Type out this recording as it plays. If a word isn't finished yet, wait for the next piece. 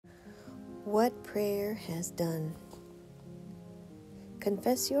What prayer has done.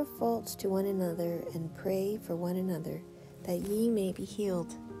 Confess your faults to one another, and pray for one another, that ye may be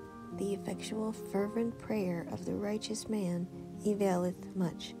healed. The effectual fervent prayer of the righteous man availeth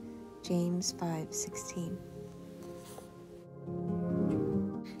much. James 5:16.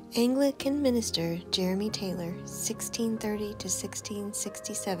 Anglican minister Jeremy Taylor, 1630 to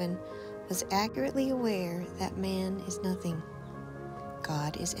 1667, was accurately aware that man is nothing.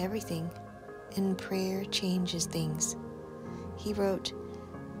 God is everything, and prayer changes things. He wrote,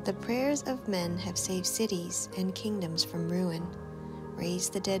 "The prayers of men have saved cities and kingdoms from ruin,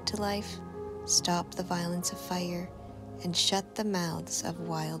 raised the dead to life, stopped the violence of fire, and shut the mouths of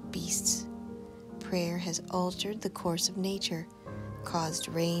wild beasts. Prayer has altered the course of nature, caused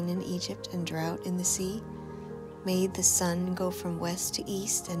rain in Egypt and drought in the sea, made the sun go from west to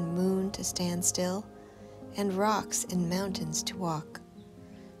east and moon to stand still, and rocks and mountains to walk.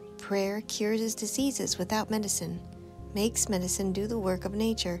 Prayer cures diseases without medicine, makes medicine do the work of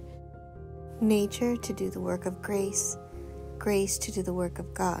nature, nature to do the work of grace, grace to do the work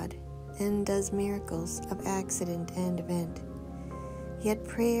of God, and does miracles of accident and event. Yet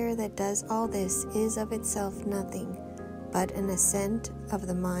prayer that does all this is of itself nothing but an assent of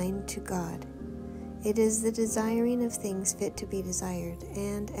the mind to God. It is the desiring of things fit to be desired,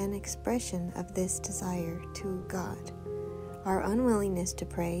 and an expression of this desire to God. Our unwillingness to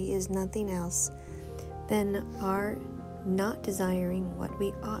pray is nothing else than our not desiring what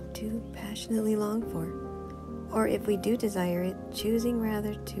we ought to passionately long for, or if we do desire it, choosing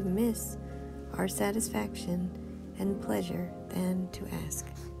rather to miss our satisfaction and pleasure than to ask.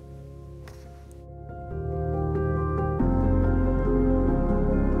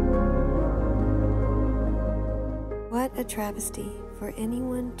 What a travesty for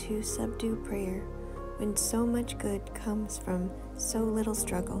anyone to subdue prayer when so much good comes from so little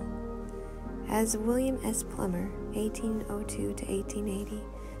struggle. As William S. Plummer, 1802 to 1880,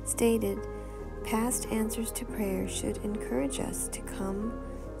 stated, past answers to prayer should encourage us to come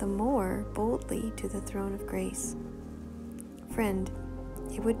the more boldly to the throne of grace. Friend,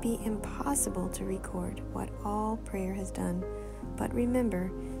 it would be impossible to record what all prayer has done, but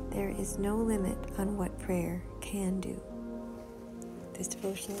remember, there is no limit on what prayer can do. This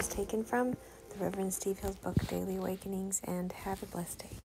devotion is taken from the Reverend Steve Hill's book, Daily Awakenings, and have a blessed day.